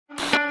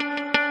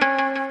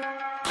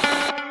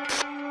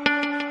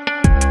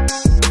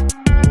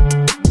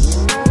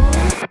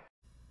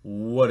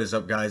What is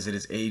up, guys? It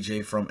is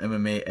AJ from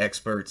MMA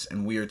Experts,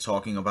 and we are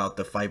talking about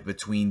the fight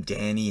between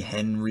Danny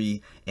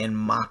Henry and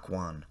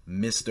Makwan,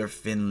 Mr.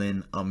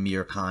 Finland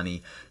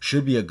Amirkhani.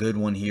 Should be a good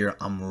one here.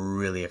 I'm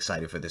really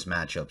excited for this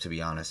matchup, to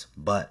be honest,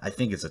 but I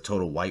think it's a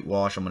total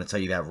whitewash. I'm going to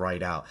tell you that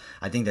right out.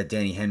 I think that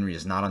Danny Henry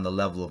is not on the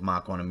level of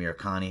Makwan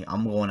Amirkhani.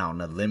 I'm going out on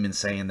a limb and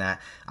saying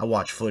that. I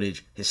watch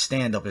footage. His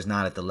stand-up is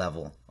not at the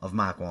level of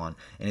Makwan,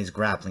 and his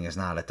grappling is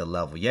not at the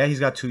level. Yeah,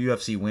 he's got 2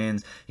 UFC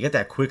wins. You got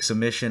that quick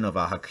submission of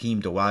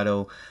Hakeem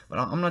Dawado, but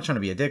I'm not trying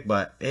to be a dick,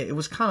 but it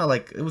was kind of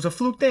like, it was a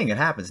fluke thing. It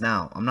happens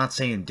now. I'm not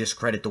saying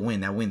discredit the win.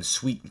 That win's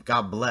sweet.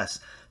 God bless.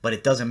 But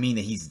it doesn't mean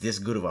that he's this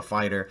good of a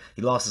fighter.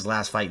 He lost his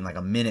last fight in like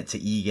a minute to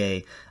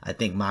Ige. I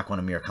think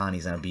Makwan Amirkhani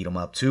is going to beat him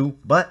up too,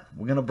 but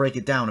we're going to break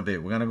it down a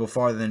bit. We're going to go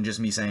farther than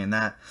just me saying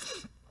that.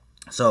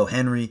 So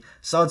Henry,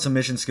 solid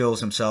submission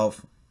skills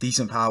himself,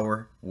 decent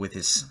power with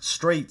his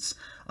straights,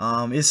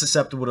 is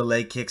susceptible to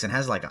leg kicks and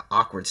has like an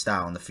awkward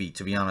style on the feet,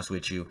 to be honest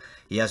with you.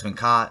 He has been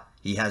caught.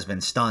 He has been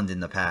stunned in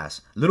the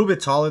past. A little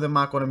bit taller than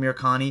Makwan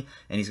Amirkhani,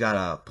 and he's got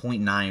a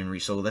 0.9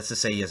 reach. So let's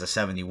just say he has a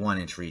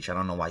 71-inch reach. I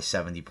don't know why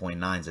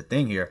 70.9 is a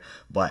thing here,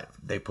 but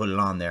they put it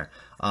on there.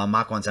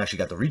 Makwan's actually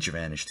got the reach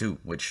advantage too,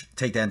 which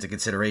take that into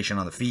consideration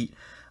on the feet.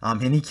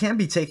 And he can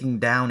be taken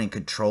down and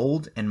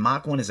controlled, and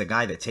Makwan is a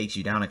guy that takes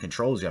you down and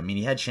controls you. I mean,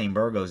 he had Shane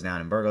Burgos down,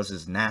 and Burgos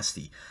is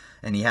nasty,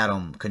 and he had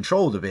him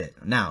controlled a bit.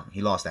 Now,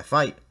 he lost that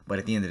fight, but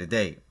at the end of the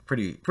day,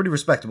 pretty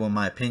respectable in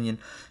my opinion.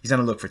 He's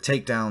going to look for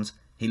takedowns.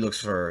 He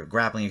looks for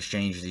grappling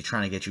exchanges. He's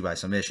trying to get you by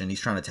submission. He's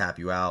trying to tap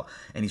you out,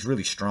 and he's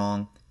really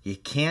strong. He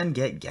can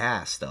get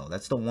gassed, though.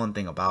 That's the one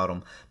thing about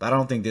him. But I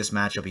don't think this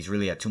matchup he's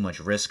really at too much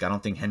risk. I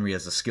don't think Henry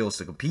has the skills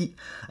to compete.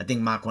 I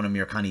think Makwan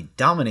Amirkhani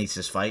dominates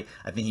this fight.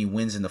 I think he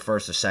wins in the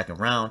first or second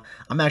round.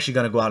 I'm actually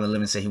going to go out on a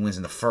limb and say he wins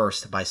in the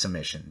first by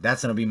submission.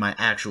 That's going to be my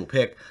actual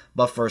pick,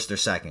 but first or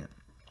second.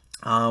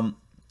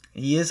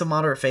 He is a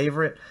moderate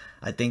favorite.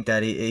 I think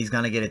that he's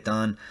going to get it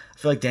done. I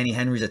feel like Danny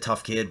Henry's a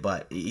tough kid,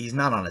 but he's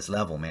not on his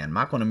level, man.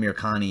 Makwan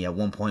Amirkhani at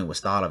one point was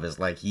thought of as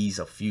like he's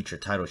a future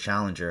title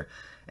challenger,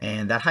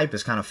 and that hype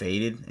is kind of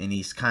faded, and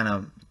he's kind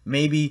of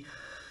maybe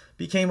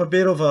became a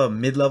bit of a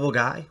mid-level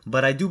guy,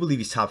 but I do believe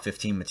he's top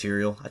 15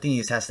 material. I think he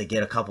just has to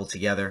get a couple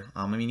together.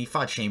 I mean, he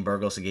fought Shane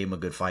Burgos and gave him a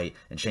good fight,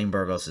 and Shane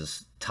Burgos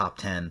is top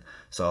 10,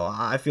 so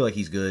I feel like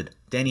he's good.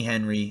 Danny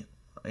Henry,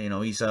 you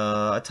know, he's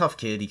a tough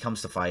kid. He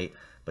comes to fight,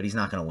 but he's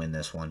not going to win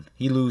this one.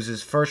 He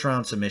loses. First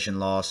round submission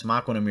loss.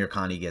 Makwan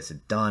Amirkhani gets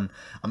it done.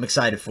 I'm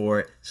excited for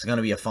it. It's going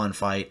to be a fun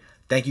fight.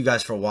 Thank you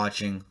guys for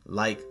watching.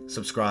 Like,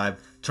 subscribe,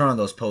 turn on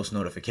those post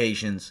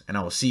notifications, and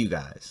I will see you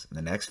guys in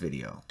the next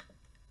video.